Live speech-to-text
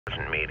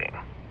meeting.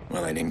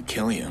 Well, I didn't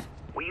kill you.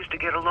 We used to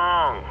get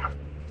along.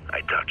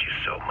 I taught you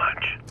so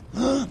much.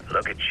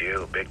 Look at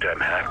you, big-time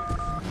hack.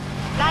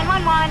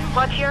 911,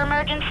 what's your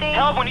emergency?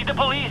 Help, we need the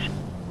police!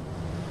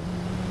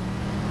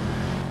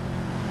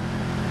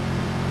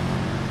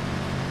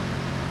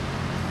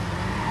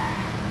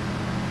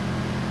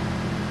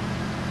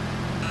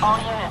 All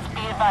units,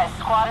 be advised,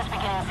 squad is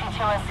beginning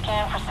CTOS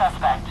scan for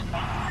suspect.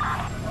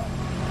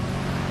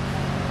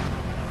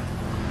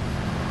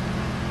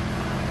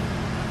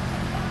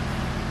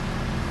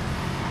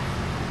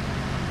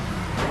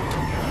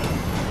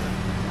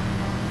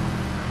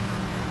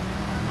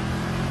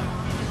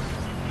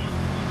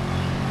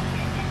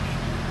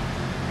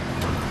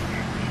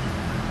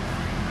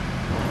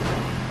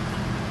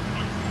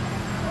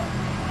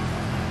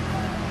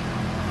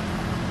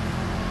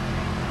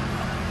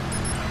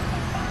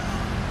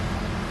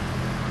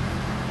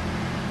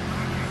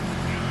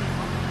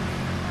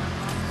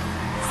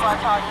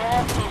 Select all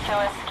units,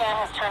 CTOS scan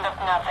has turned up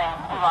nothing.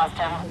 We lost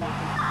him.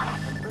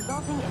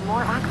 Resulting in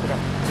more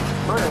accidents.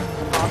 Motorists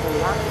involved in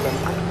the accident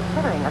are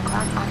considering a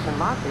class action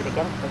lawsuit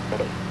against the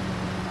city.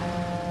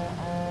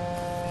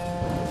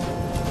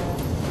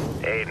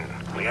 Aiden,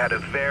 we had a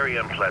very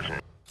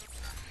unpleasant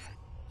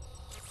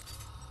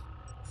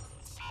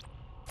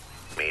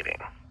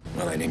meeting.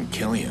 Well, I didn't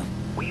kill you.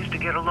 We used to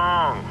get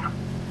along.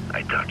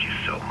 I taught you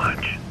so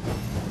much.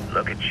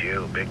 Look at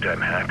you,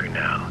 big-time hacker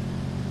now.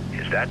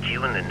 Is that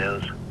you in the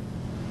news?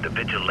 The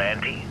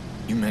Vigilante?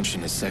 You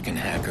mentioned a second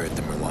hacker at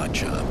the Merlot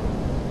job.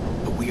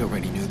 But we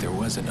already knew there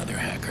was another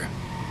hacker.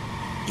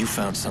 You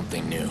found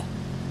something new.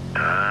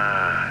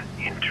 Ah,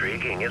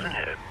 intriguing, isn't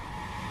it?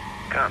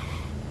 Come,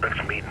 let's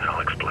meet and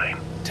I'll explain.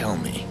 Tell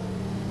me.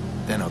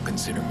 Then I'll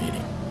consider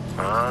meeting.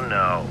 Oh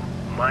no.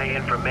 My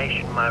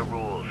information, my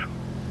rules.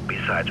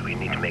 Besides, we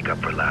need to make up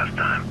for last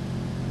time.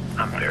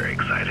 I'm very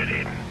excited,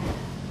 Aiden.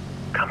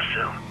 Come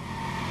soon.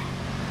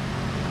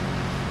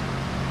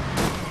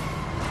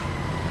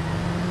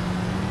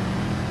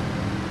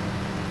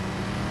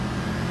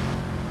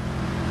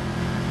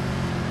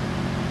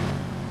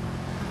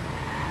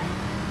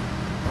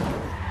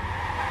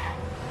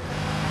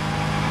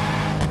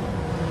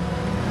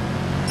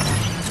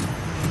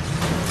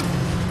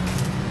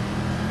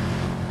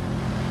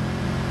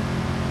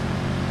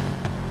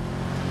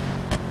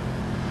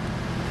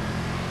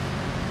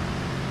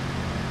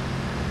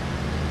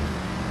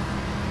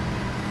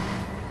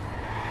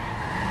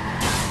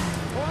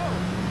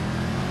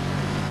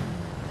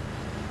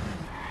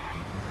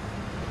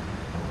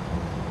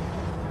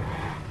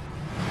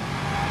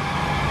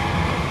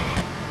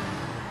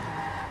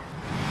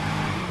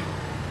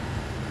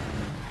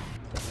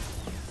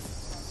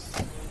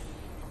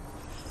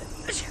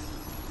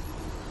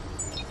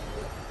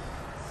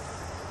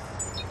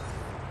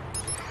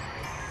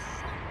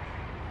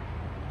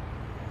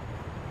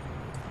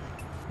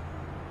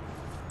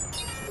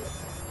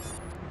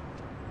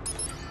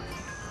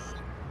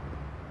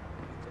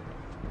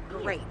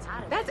 Great.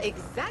 That's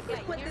exactly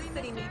what this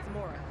city needs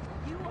more of.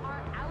 You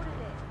are out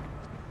of it.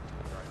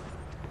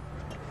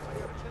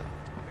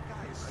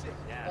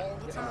 All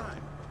the time.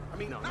 I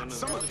mean, not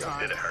some of the time.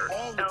 Did it hurt?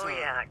 All the time. Oh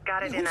yeah,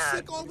 got it in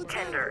a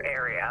tender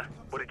area.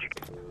 What did you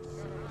get?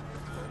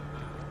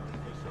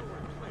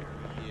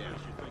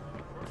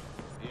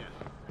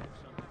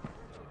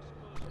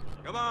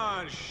 Come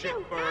on,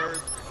 shitbird.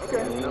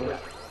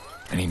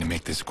 I need to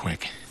make this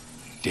quick.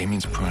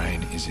 Damien's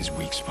pride is his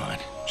weak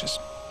spot. Just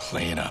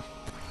play it up.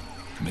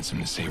 Convince him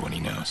to say what he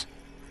knows.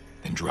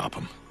 Then drop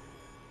him.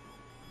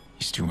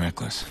 He's too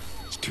reckless.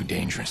 He's too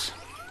dangerous.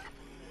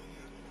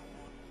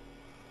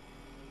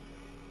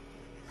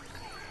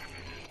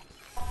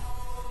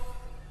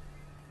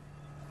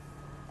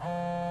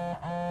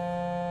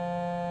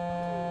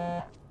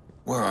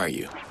 Where are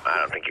you? I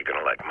don't think you're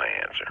gonna like my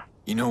answer.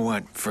 You know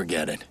what?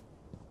 Forget it.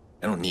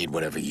 I don't need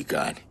whatever you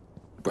got.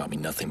 You brought me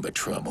nothing but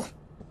trouble.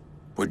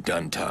 We're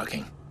done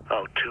talking.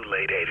 Oh, too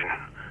late,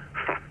 Aiden.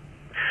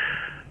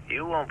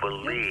 You won't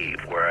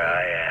believe where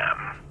I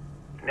am.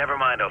 Never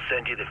mind, I'll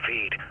send you the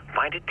feed.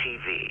 Find a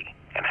TV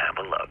and have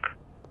a look.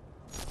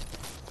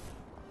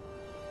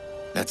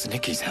 That's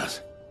Nikki's house.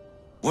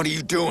 What are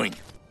you doing?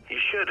 You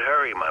should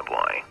hurry, my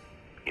boy.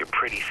 Your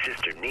pretty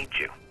sister needs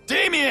you.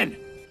 Damien!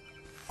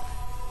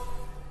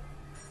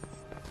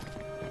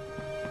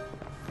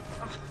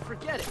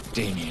 Forget it.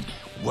 Damien,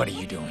 what are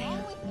you doing?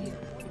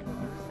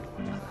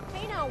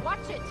 Hey now,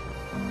 watch it.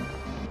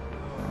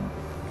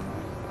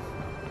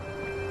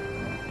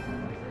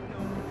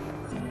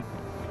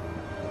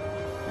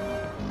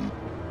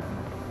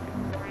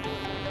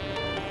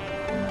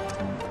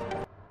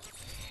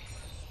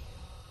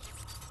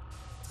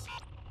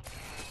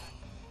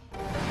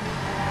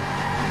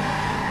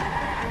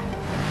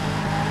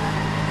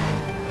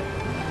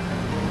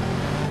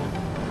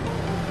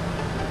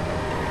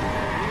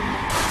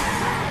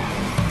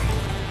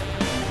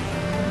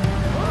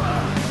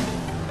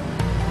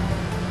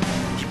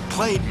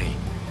 Played me.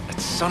 That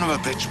son of a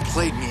bitch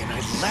played me and I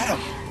let him.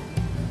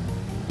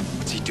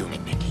 What's he doing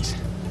at Nikki's?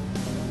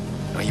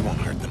 No, he won't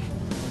hurt them.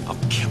 I'll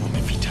kill him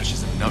if he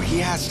touches them. No, he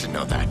has to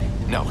know that.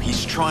 No,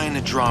 he's trying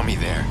to draw me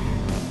there.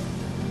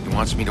 He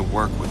wants me to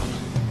work with him.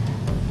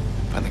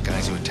 Find the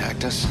guys who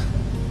attacked us?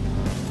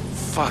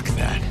 Fuck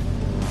that.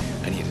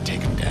 I need to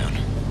take him down.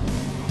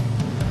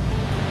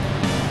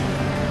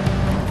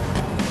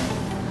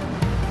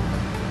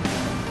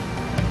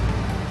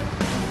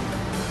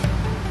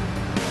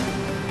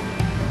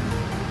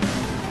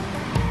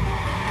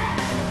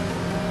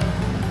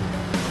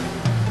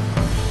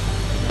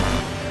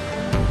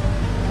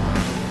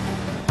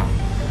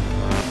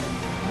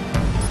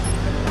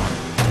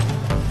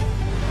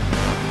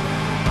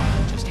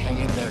 Just hang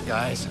in there,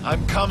 guys.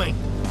 I'm coming.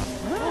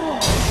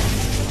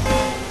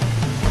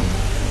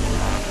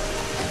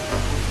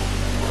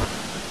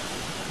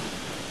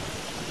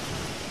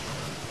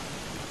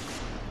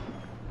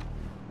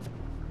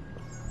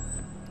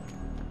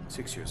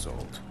 Years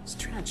old. It's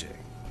tragic.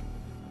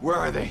 Where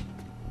are they?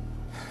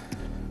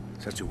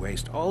 Such a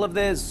waste. All of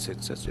this,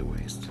 it's such a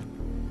waste.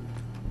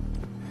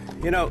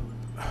 You know,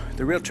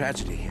 the real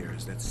tragedy here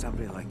is that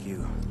somebody like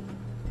you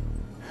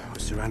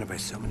was surrounded by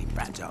so many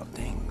fragile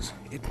things.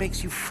 It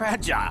makes you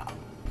fragile.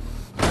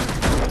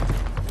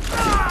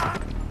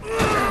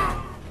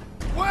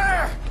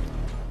 Where?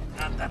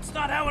 That's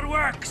not how it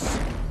works.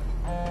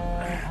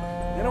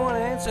 You don't want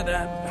to answer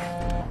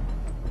that.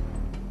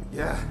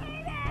 Yeah.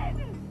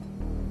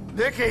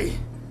 Nikki!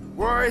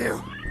 Where are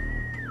you?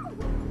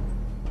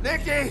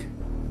 Nikki!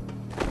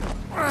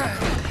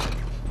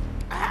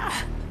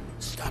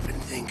 Stop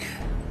and think.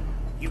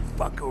 You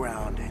fuck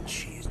around and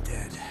she's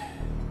dead.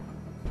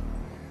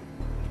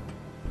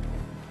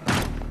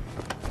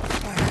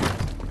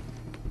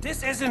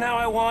 This isn't how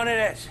I wanted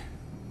it.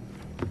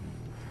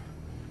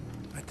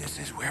 But this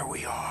is where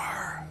we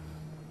are.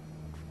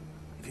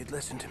 If you'd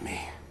listened to me,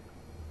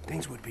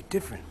 things would be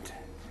different.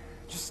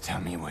 Just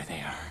tell me where they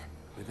are.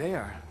 Where they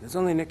are, there's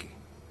only Nikki.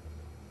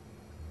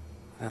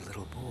 That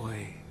little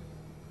boy.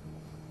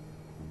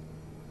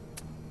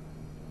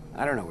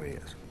 I don't know where he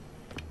is.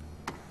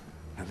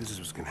 Now this is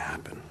what's gonna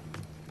happen.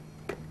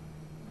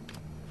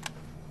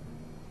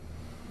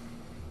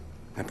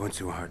 I point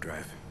to a hard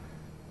drive.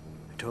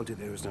 I told you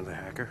there was another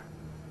hacker.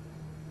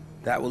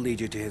 That will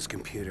lead you to his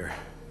computer.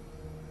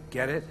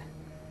 Get it?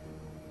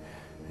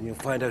 And you'll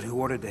find out who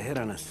ordered the hit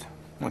on us.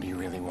 What do you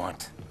really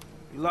want?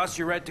 You lost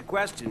your right to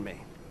question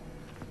me.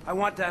 I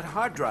want that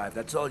hard drive,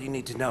 that's all you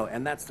need to know,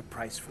 and that's the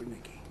price for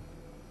Nikki.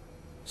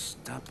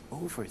 Stop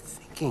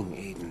overthinking,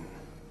 Aiden.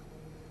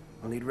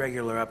 I'll need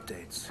regular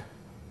updates.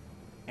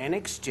 In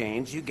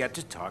exchange, you get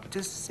to talk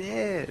to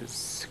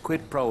Sis.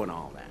 Quid pro and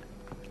all that.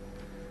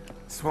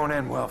 This won't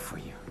end well for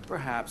you.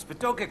 Perhaps, but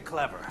don't get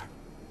clever.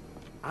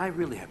 I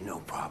really have no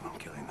problem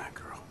killing that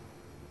girl.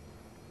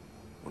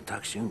 We'll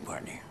talk soon,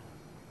 partner.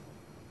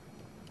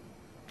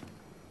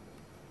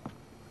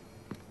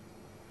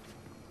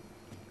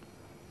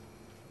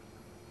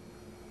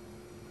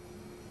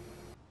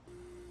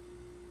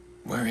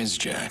 Where is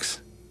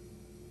Jax?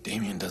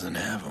 Damien doesn't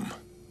have him.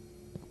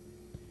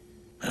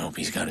 I hope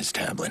he's got his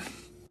tablet.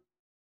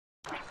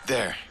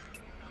 There.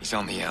 He's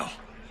on the L.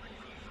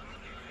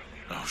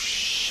 Oh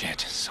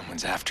shit,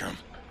 someone's after him.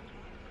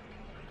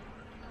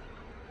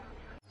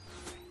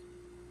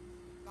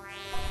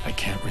 I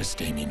can't risk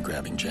Damien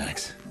grabbing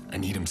Jax. I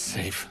need him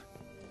safe.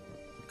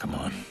 Come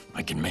on,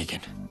 I can make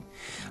it.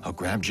 I'll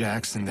grab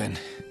Jax and then...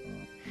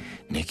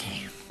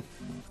 Nikki.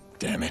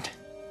 Damn it.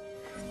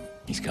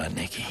 He's got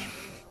Nikki.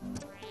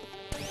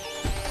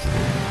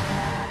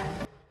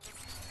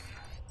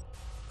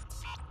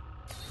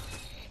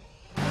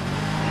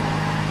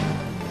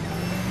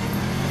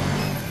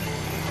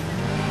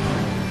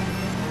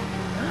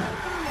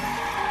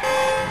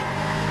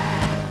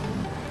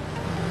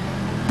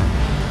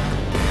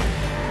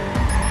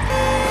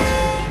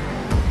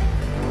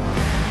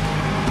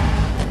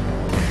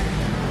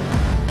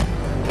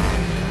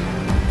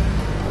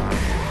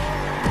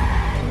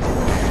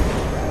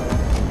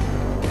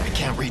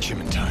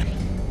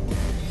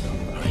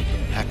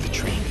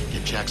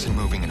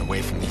 Moving and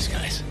away from these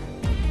guys.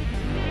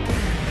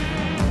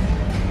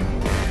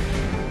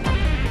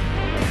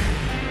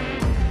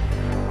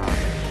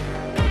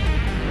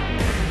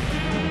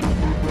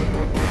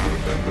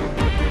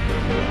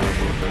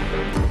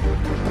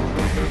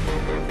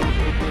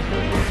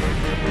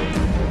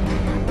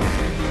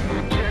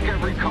 Check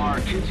every car.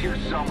 Kid's here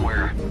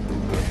somewhere.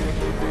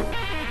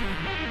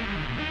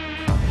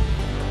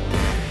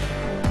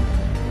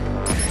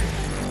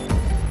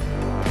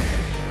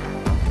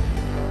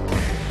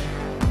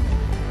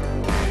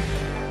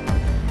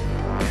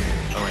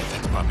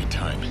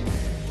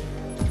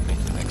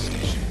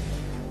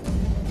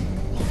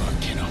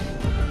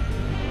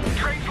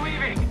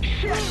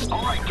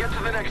 All right, get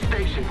to the next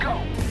station.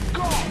 Go!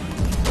 Go!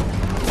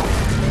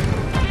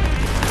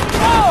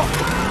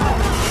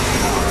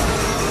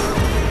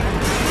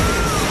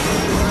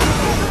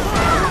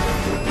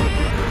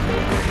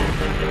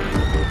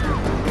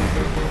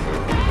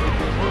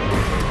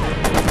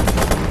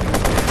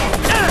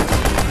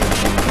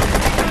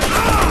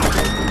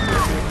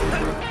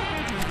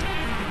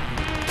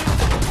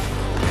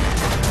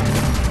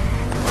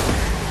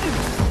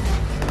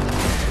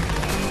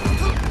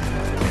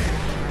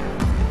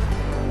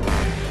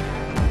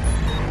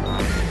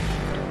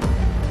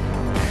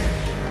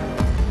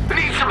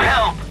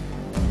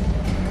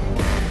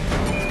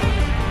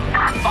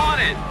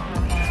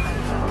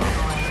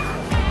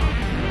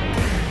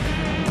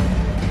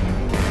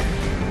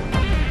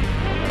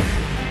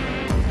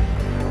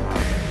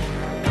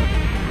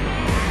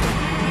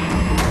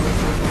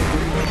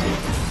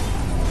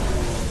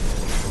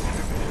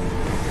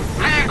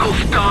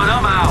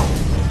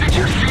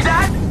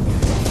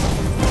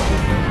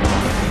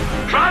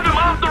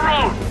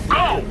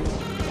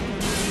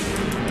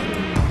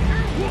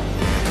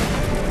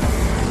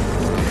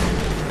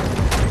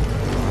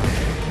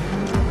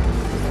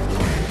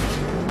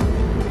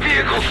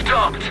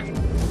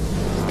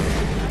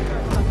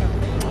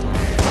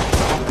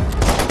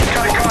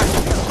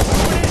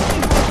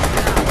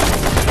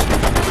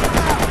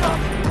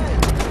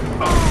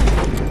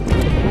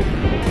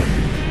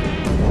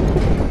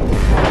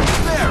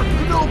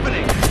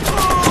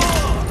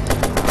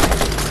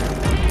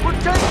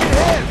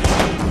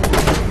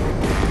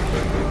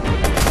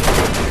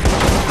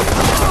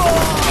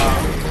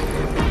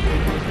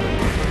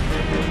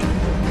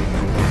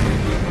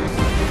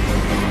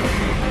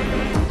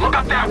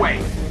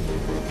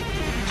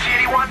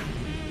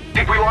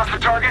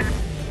 target?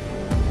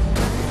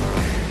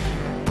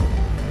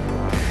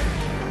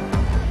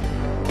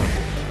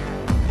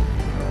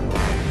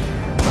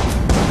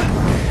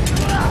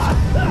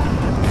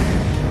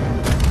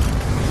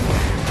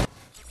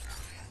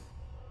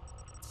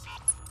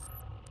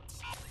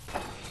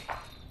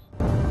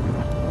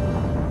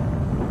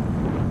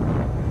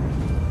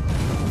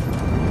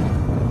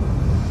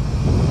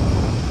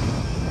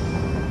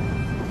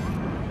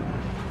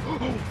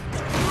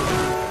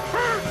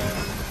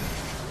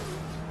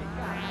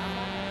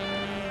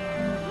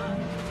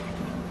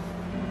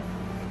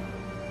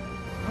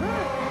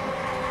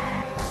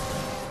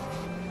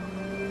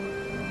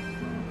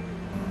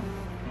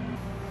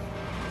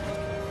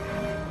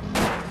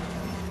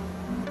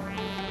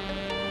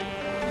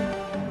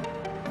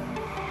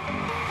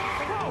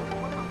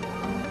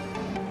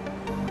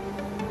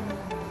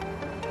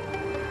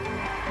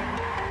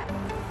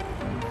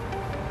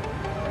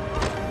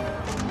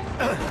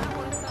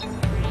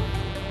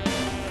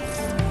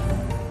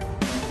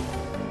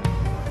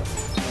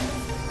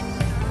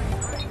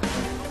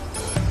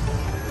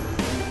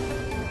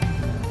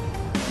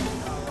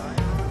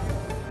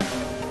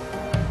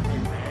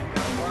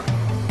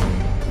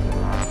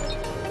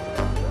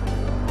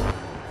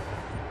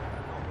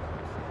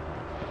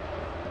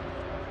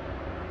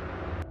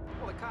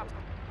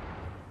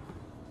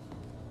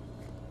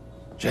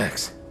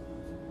 Jax.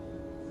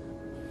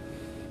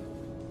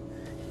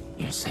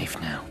 You're safe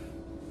now.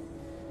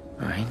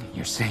 Alright?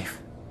 You're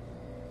safe.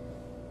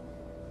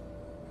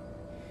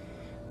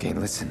 Okay,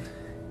 listen.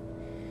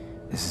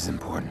 This is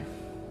important.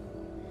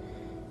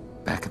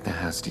 Back at the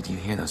house, did you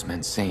hear those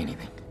men say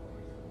anything?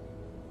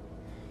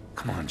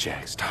 Come on,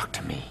 Jax, talk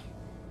to me.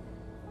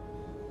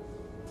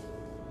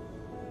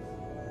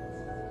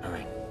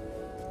 Alright.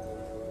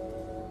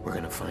 We're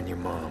gonna find your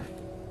mom.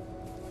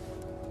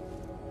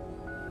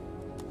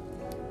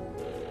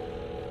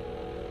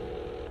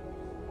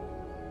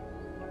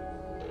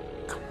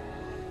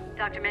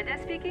 Dr.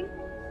 Mendez speaking?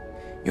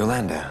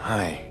 Yolanda,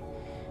 hi.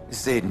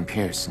 This is Aiden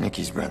Pierce,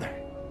 Nikki's brother.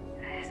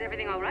 Is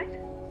everything all right?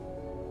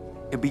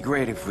 It'd be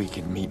great if we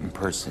could meet in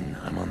person.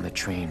 I'm on the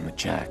train with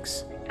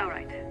Jax. All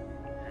right.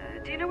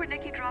 Do you know where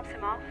Nikki drops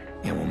him off?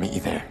 Yeah, we'll meet you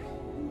there.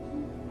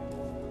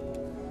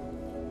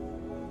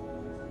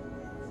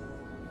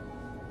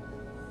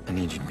 I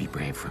need you to be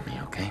brave for me,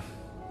 okay?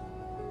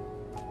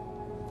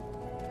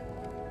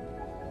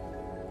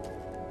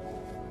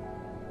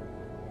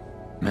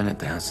 Men at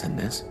the house said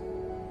this.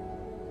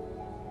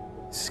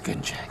 This is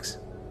good, Jax.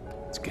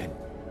 It's good.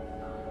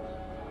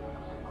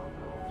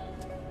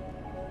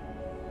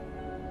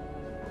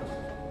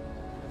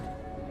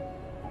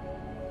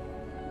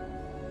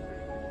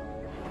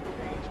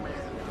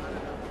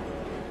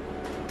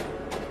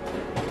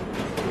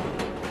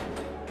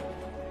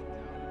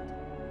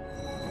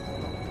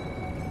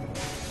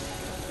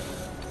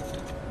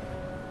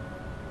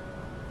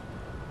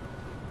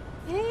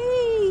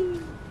 Hey!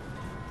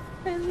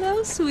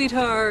 Hello,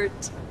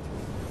 sweetheart.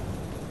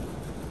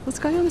 What's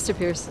going on, Mr.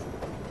 Pierce?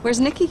 Where's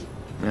Nikki?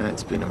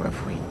 It's been a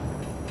rough week.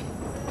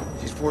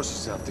 She's forced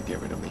herself to get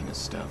rid of Lena's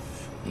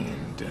stuff,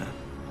 and,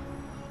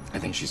 I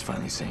think she's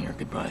finally saying her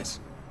goodbyes.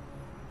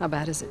 How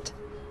bad is it?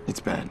 It's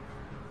bad.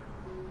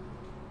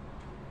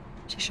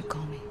 She should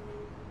call me.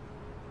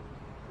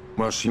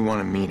 Well, she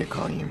wanted me to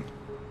call you.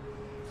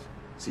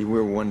 See,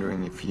 we're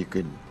wondering if you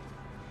could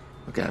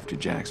look after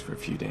Jax for a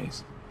few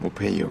days. We'll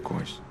pay you, of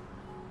course.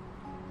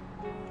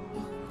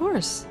 Of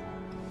course.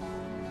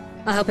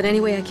 I'll help in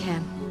any way I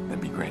can.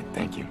 That'd be great,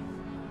 thank you.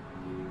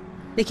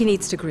 Nikki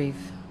needs to grieve.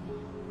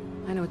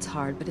 I know it's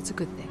hard, but it's a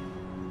good thing.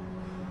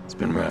 It's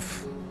been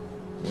rough.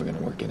 We're gonna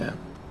work it out.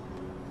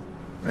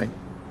 Right?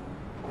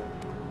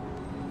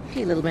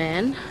 Hey, little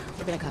man.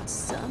 We're gonna cause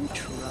some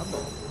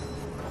trouble.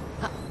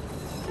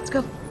 Let's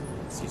go.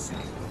 See you soon.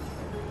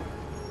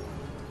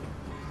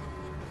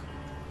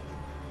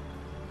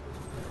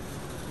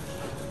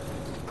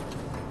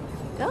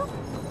 Go.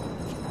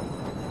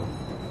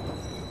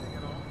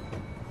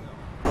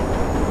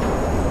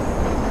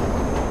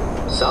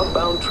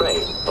 Southbound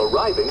train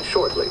arriving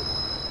shortly.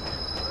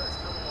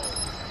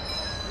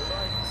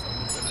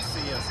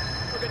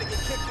 We're gonna get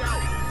kicked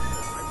out.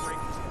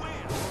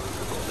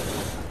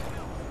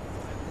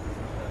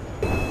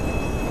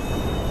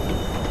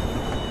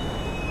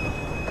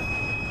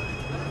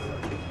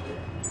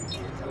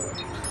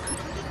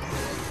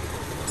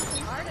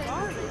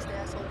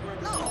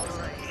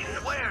 He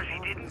swears he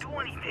didn't do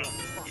anything.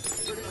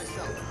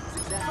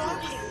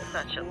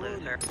 Such a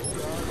loser.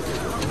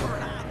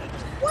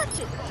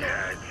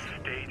 Yeah, it's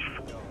stage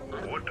 4.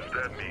 What does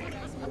that mean?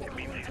 It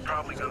means he's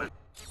probably gonna...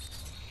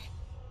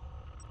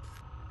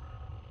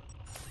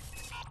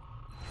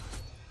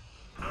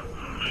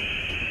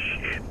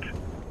 Shit.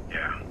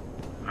 Yeah.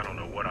 I don't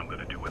know what I'm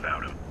gonna do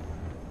without him.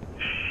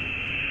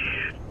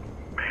 Shit.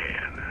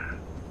 Man.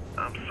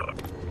 I'm sorry.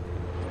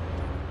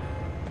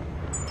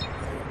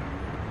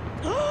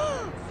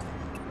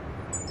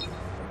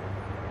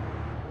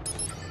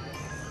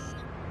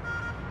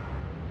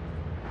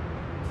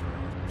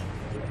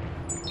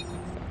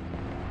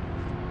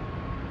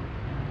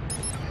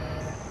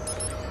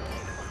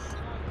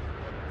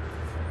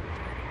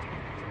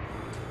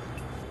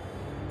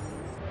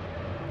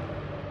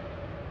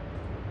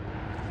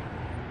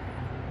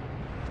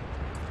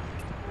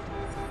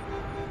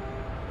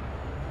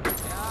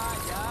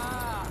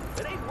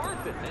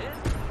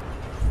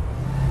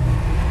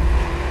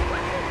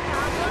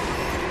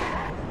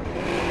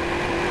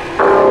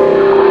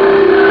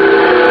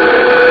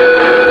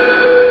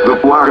 The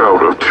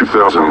blackout of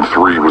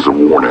 2003 was a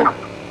warning.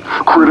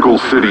 Critical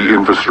city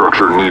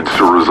infrastructure needs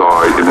to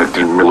reside in a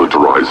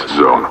demilitarized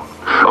zone.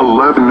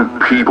 11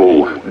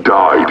 people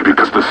died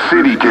because the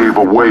city gave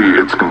away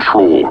its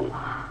control.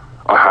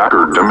 A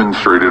hacker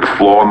demonstrated a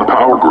flaw in the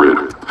power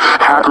grid.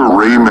 Hacker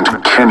Raymond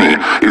Kenny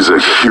is a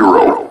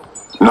hero,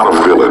 not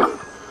a villain.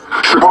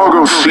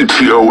 Chicago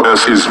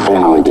CTOS is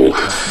vulnerable.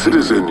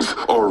 Citizens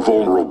are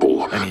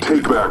vulnerable.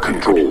 Take back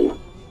control.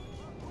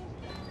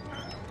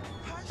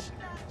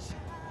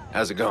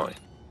 How's it going?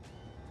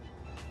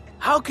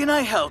 How can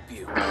I help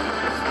you?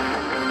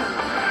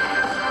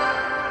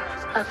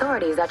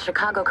 Authorities at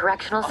Chicago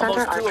Correctional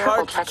Center are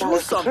triple-checking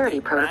their security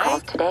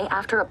protocols today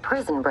after a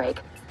prison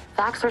break.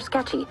 Facts are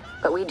sketchy,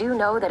 but we do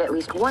know that at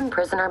least one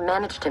prisoner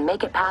managed to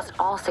make it past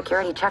all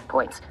security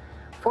checkpoints.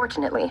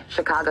 Fortunately,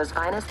 Chicago's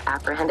finest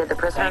apprehended the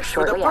prisoner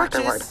shortly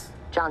afterward.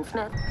 John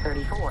Smith,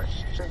 34,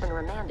 has been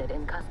remanded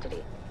in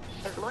custody.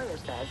 His lawyer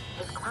says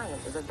his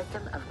client is a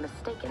victim of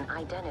mistaken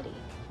identity.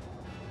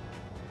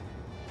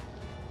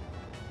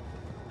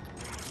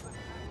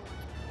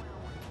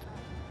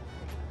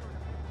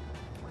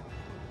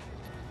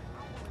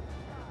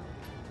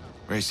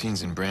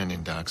 Racine's in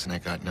Brandon docks, and I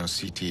got no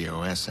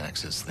CTOS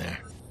access there.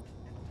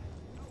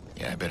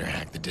 Yeah, I better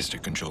hack the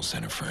district control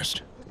center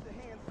first. Put your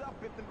hands up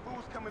if the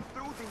booze coming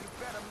through, then you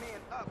better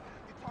man up.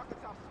 Your target's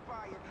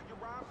inspired, your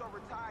rhymes are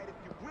retired. If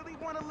you really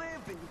want to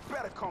live, then you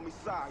better call me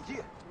Sai.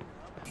 Yeah.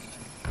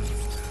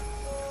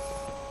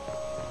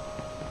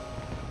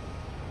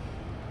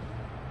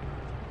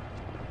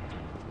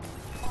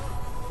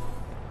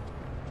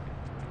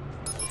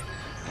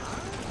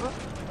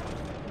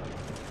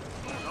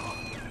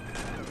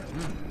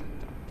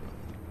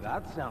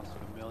 That sounds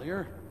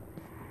familiar.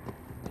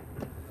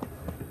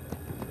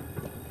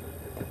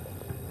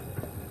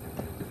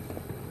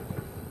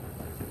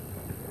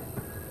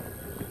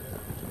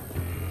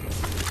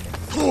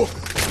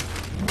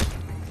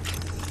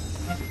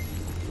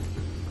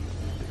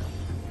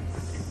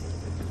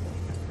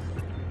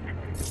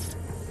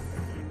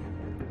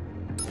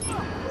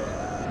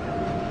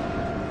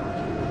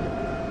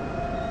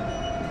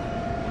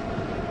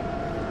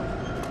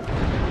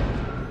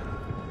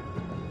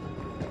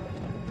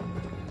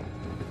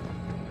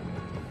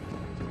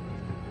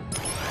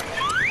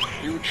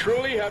 You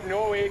truly have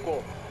no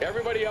equal.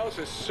 Everybody else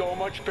is so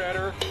much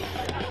better.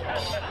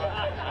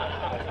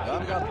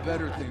 I've got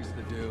better things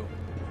to do.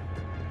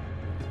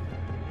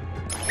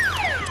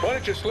 Why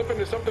don't you slip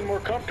into something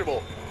more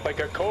comfortable, like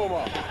a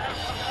coma?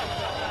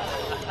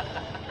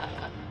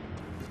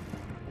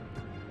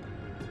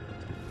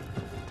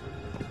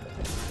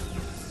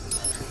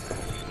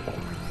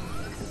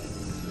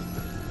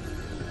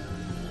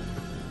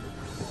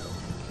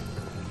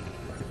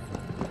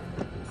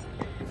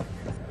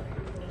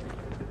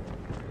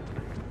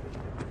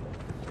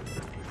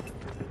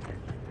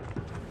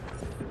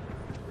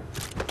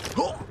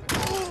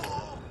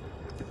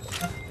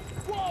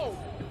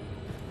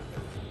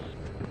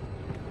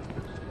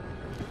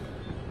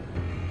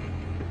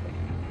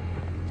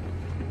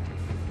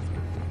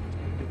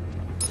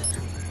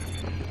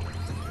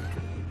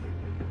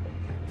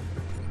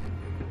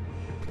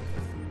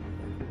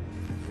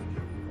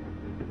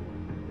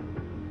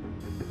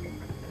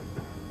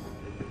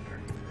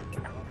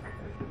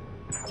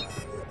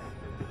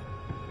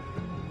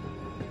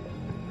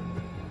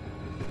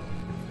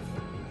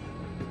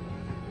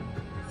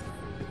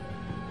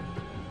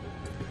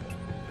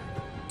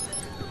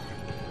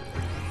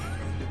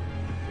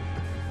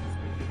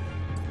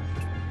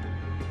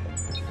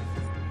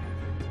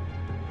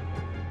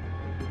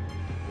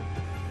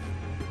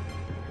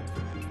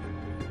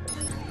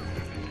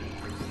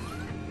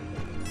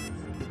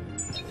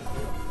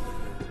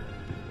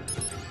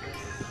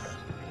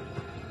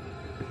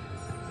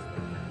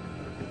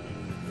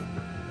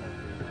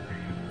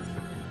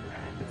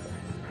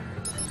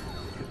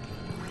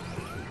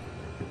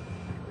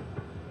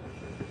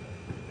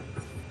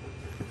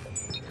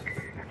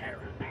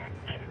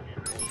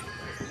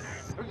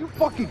 Are you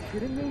fucking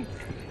kidding me?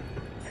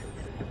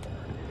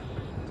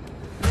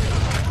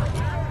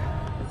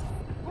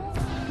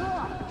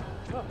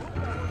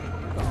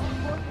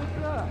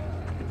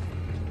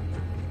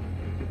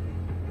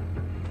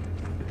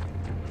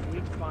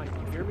 Weak spine,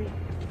 you hear me?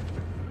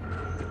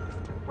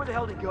 Where the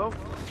hell did he go?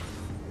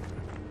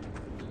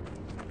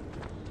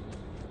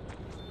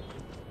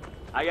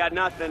 I got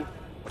nothing.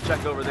 I'll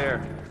check over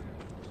there.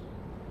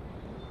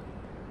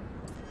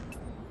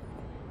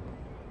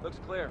 Looks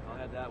clear. I'll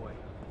head that way.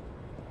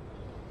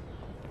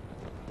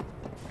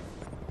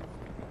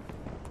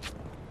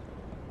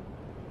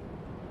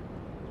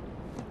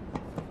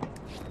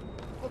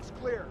 Looks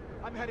clear.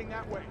 I'm heading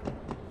that way.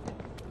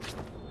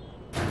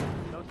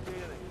 Don't see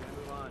anything. Can I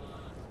move on?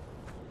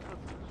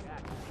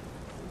 Jack.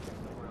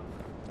 Somewhere else.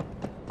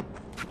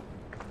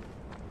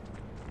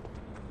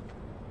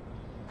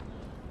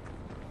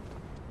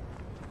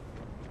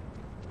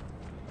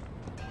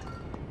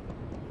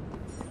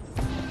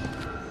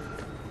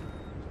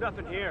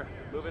 Nothing here.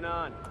 Moving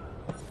on.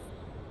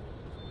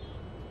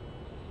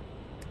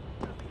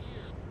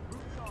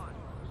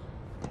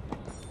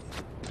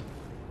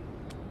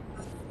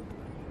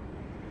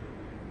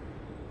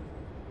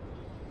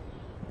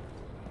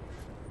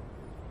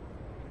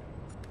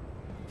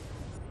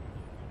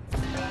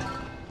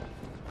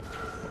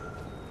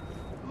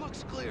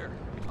 Looks clear.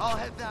 I'll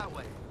head that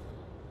way.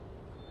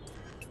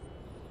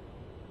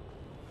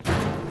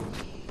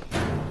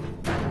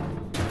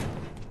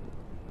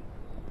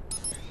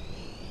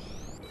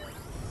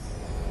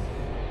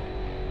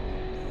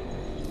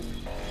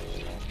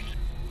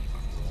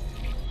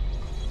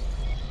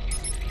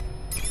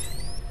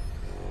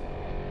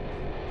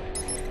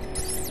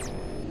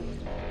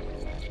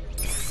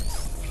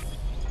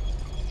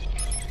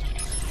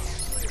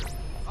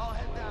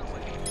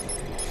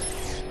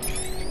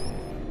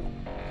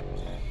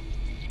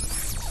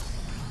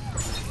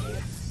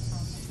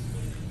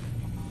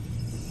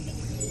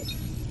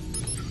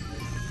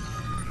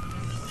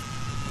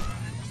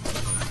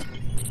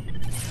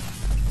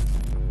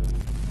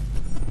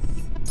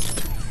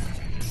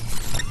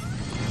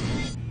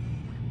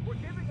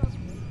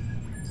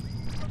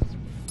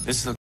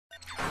 This looks...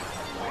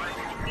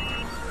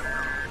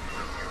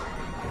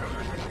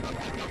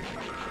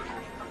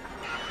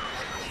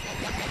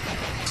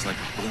 It's like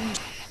a balloon.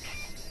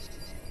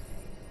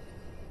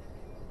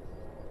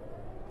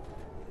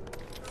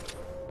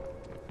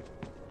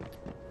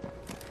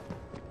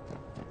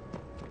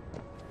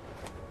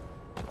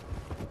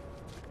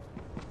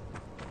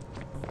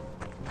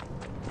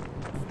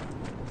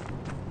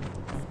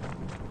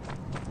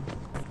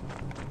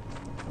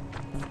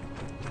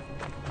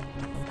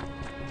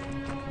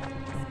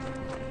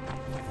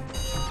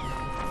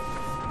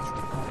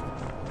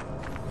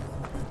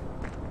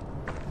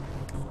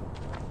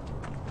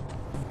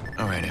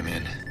 All right, I'm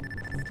in.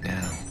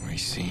 Now,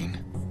 Racine.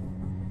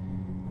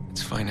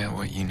 Let's find out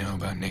what you know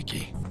about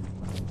Nikki.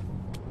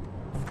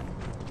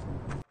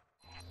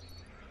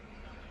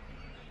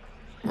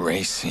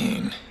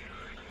 Racine.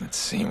 Let's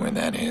see where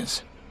that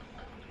is.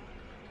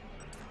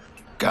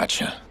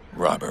 Gotcha,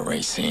 Robert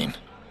Racine.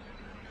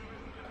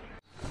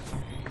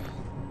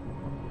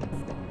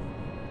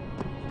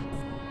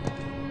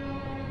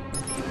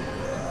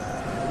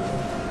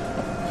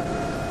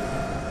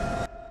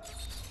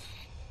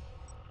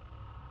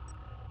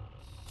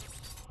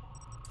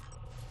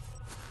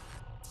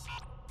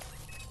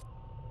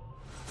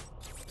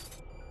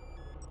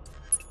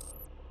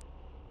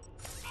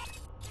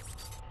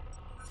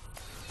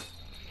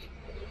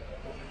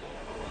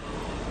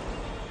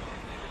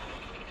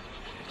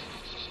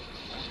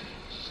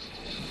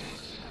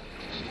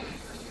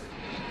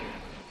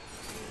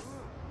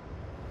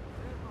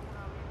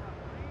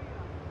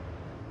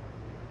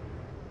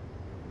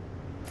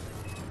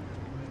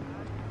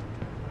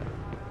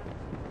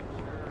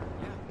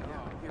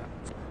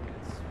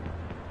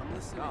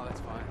 No, that's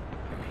fine.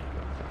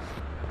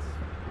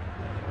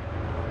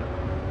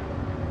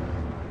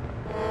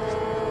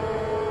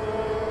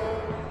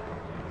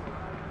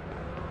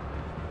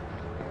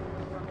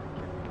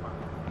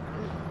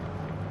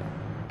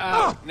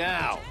 Out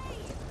now!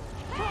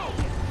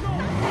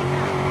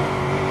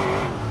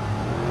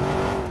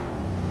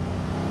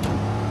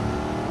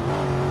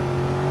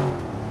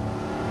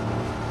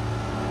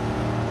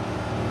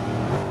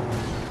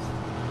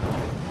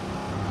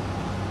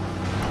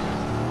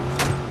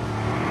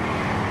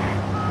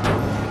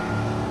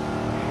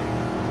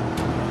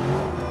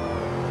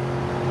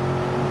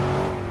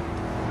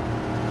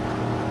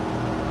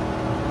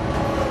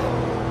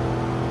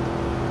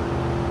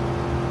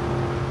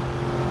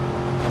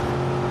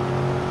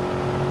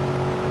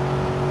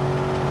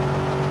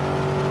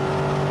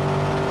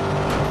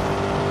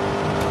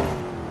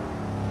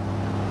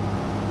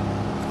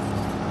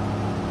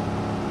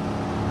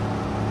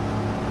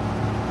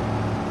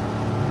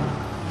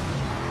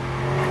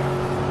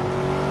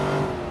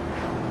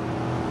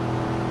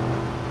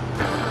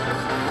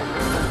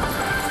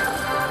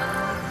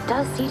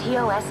 Does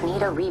CTOS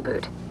need a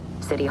reboot?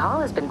 City Hall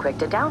has been quick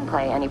to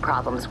downplay any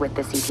problems with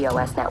the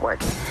CTOS network.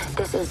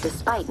 This is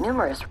despite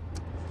numerous...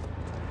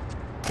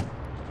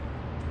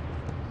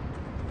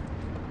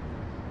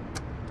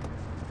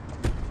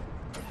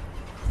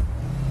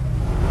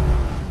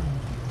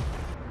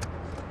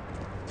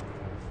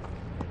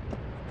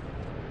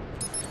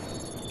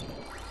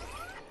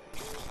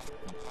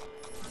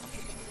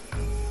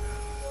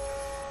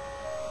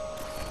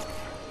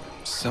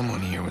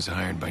 Someone here was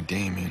hired by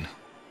Damien.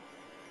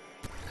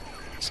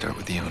 Start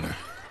with the owner,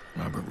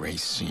 Robert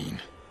Racine,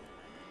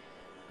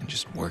 and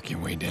just work your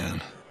way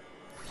down.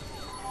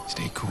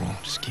 Stay cool,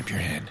 just keep your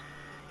head.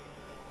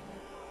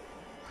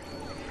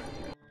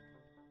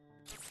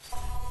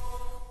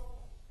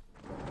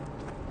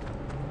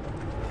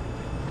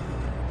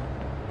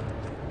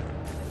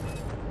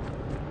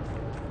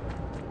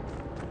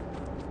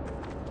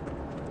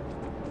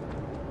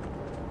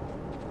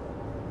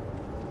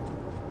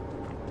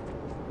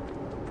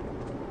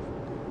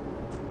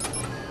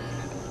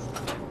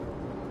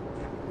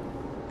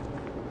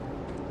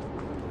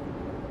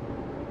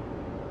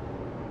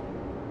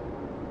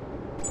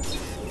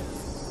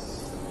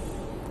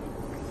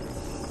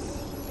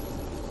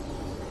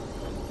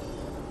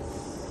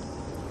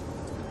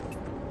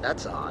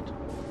 That's odd.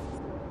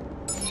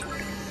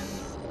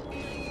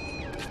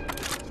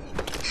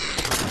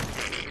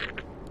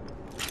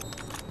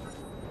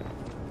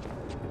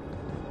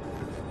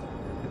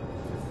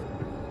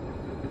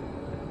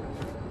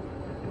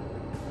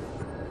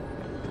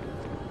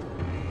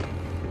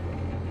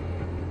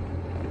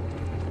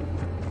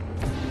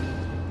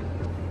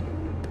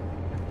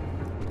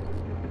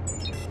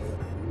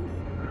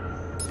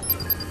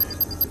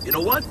 You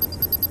know what?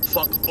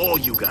 Fuck all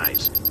you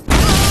guys.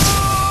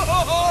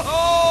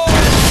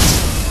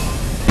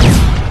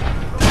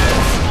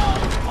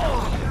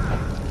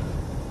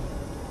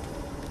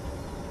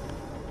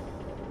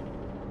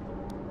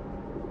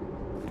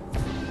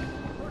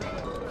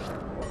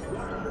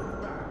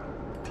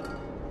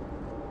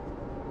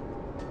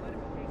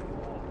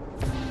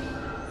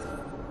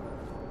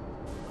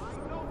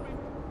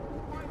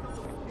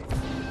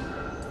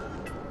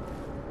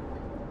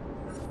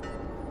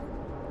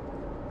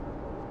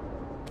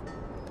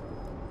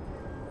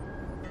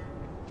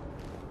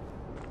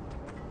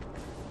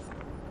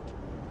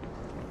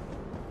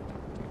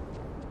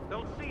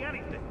 Don't see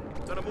anything.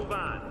 Gonna move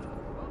on.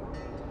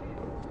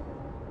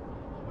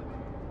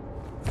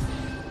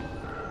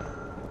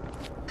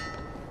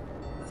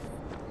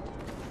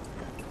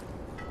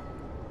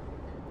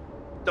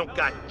 Don't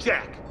got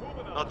jack.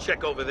 I'll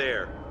check over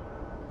there.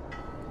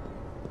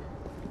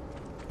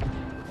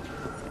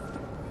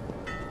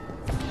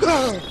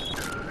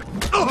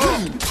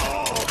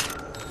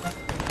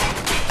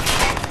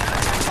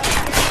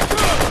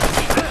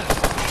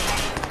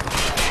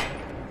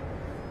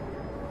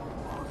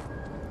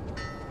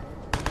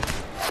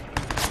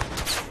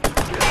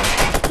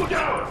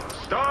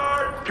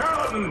 Start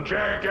counting,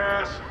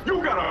 jackass!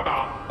 You got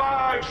about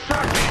 5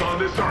 seconds on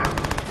this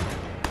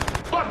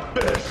earth. Fuck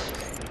this!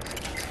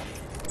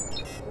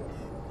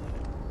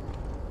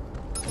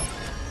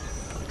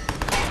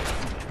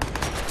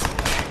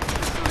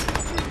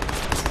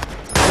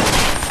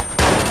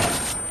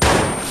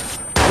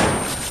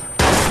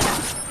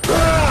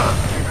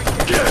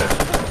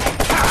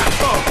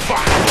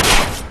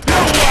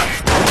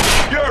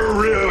 You're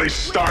really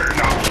starting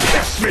to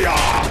piss me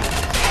off!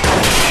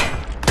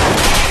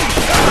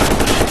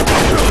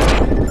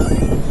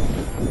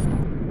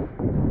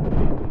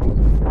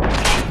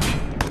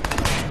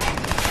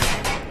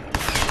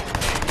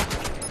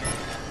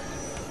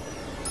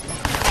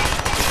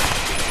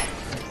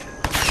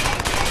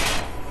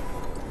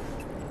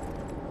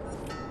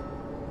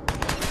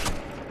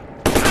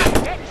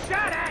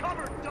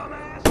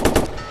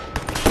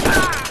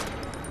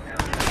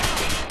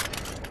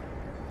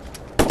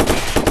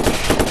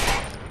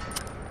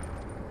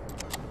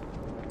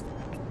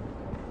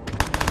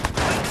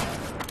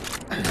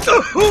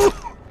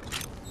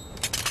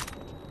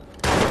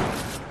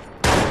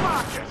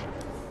 Fuck it!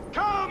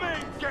 Come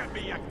and get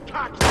me, you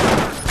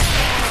cocksucker!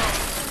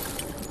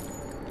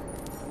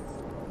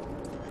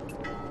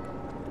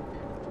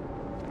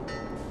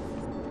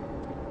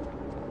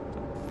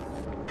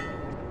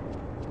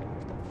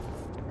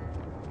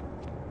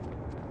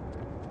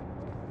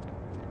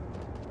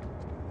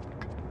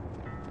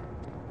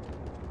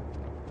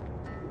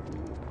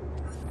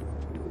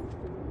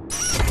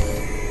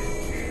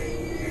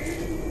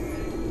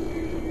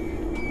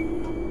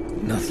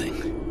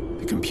 Nothing.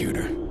 The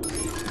computer.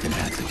 You can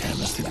hack the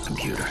cameras to the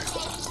computer.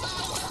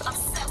 I'm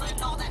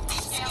selling all that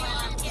bitch and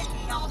I'm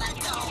getting all that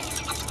dough.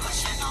 I'm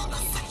pushing all the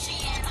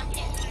sushi and I'm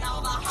getting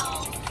all the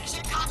hoes.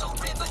 Chicago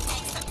River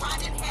gangsta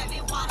grinding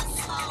heavy water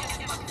slow.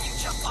 My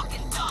future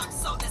fucking dark,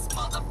 so this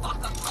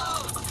motherfucker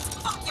close.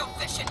 Fuck your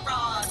fishing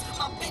rod.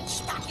 My bitch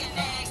stacking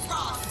eggs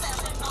raw.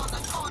 Selling on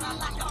the corner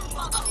like a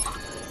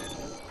motherfucker.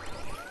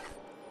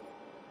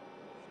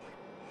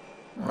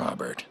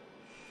 Robert.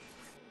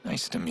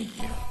 Nice to meet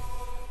you.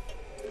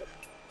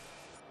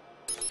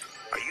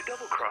 Are you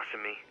double-crossing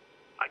me?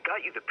 I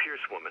got you the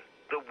Pierce woman.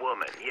 The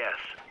woman, yes.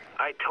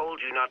 I told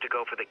you not to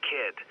go for the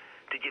kid.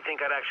 Did you think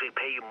I'd actually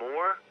pay you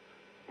more?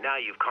 Now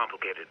you've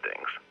complicated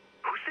things.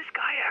 Who's this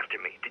guy after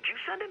me? Did you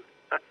send him?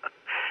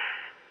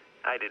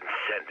 I didn't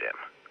send him.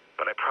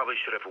 But I probably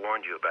should have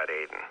warned you about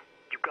Aiden.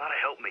 You gotta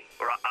help me,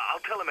 or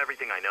I'll tell him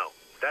everything I know.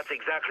 That's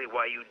exactly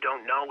why you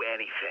don't know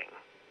anything.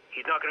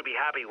 He's not gonna be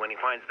happy when he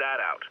finds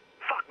that out.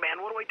 Fuck,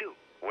 man, what do I do?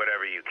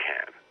 Whatever you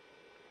can.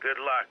 Good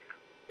luck.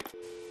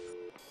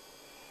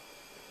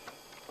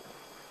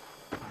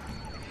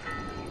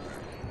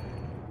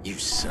 You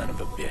son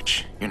of a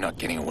bitch. You're not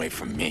getting away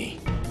from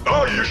me.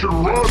 Oh, you should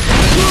run!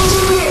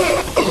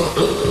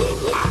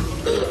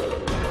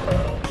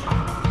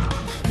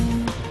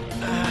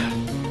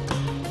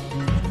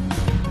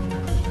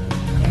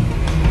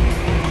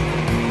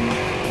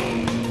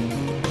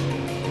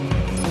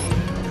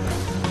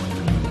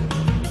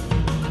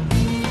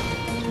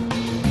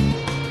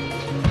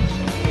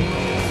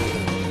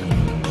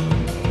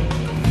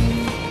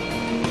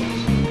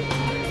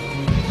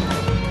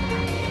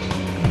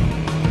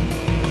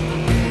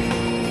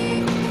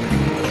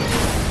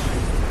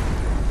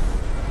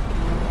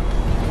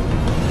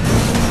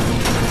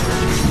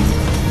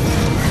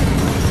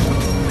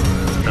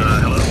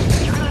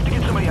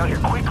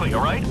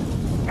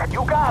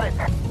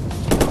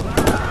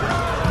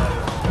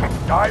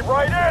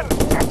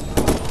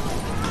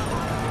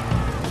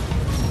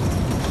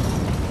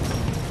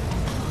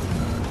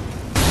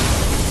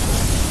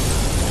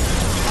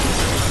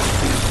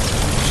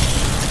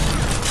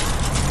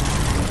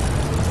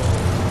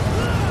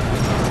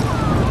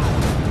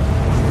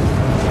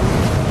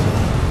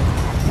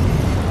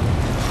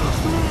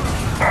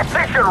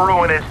 This should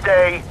ruin his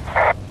day.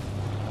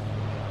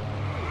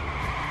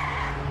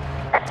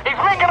 He's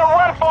making a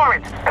run for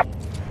it.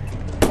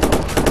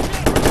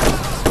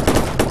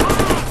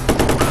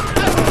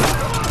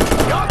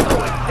 Y'all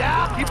going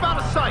down. Keep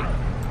out of sight.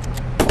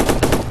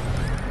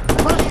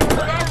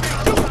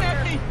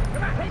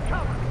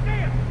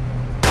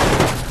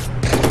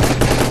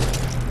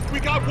 We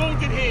got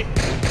wounded here.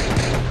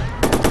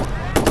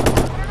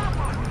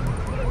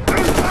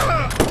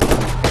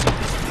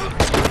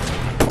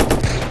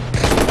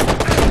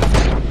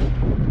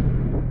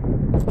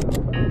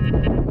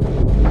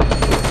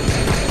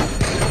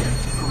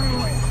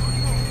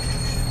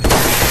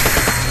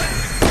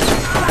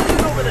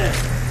 Over there.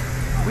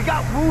 We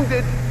got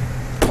wounded.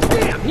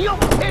 Damn, he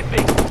almost hit me.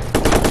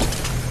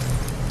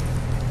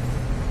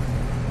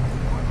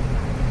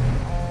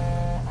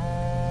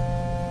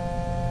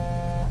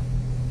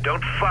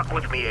 Don't fuck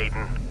with me,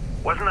 Aiden.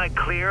 Wasn't I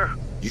clear?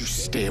 You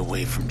stay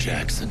away from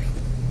Jackson.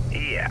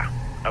 Yeah,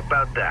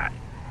 about that.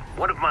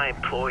 One of my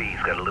employees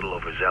got a little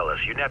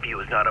overzealous. Your nephew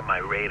is not on my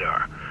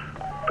radar.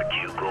 But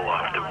you go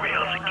off the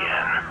rails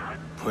again.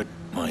 Put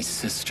my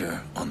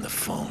sister on the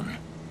phone.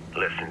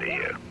 Listen to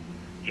you.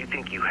 You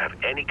think you have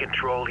any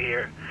control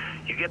here?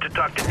 You get to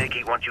talk to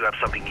Nikki once you have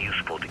something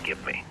useful to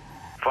give me.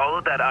 Follow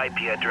that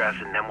IP address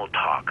and then we'll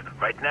talk.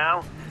 Right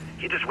now,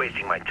 you're just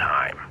wasting my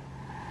time.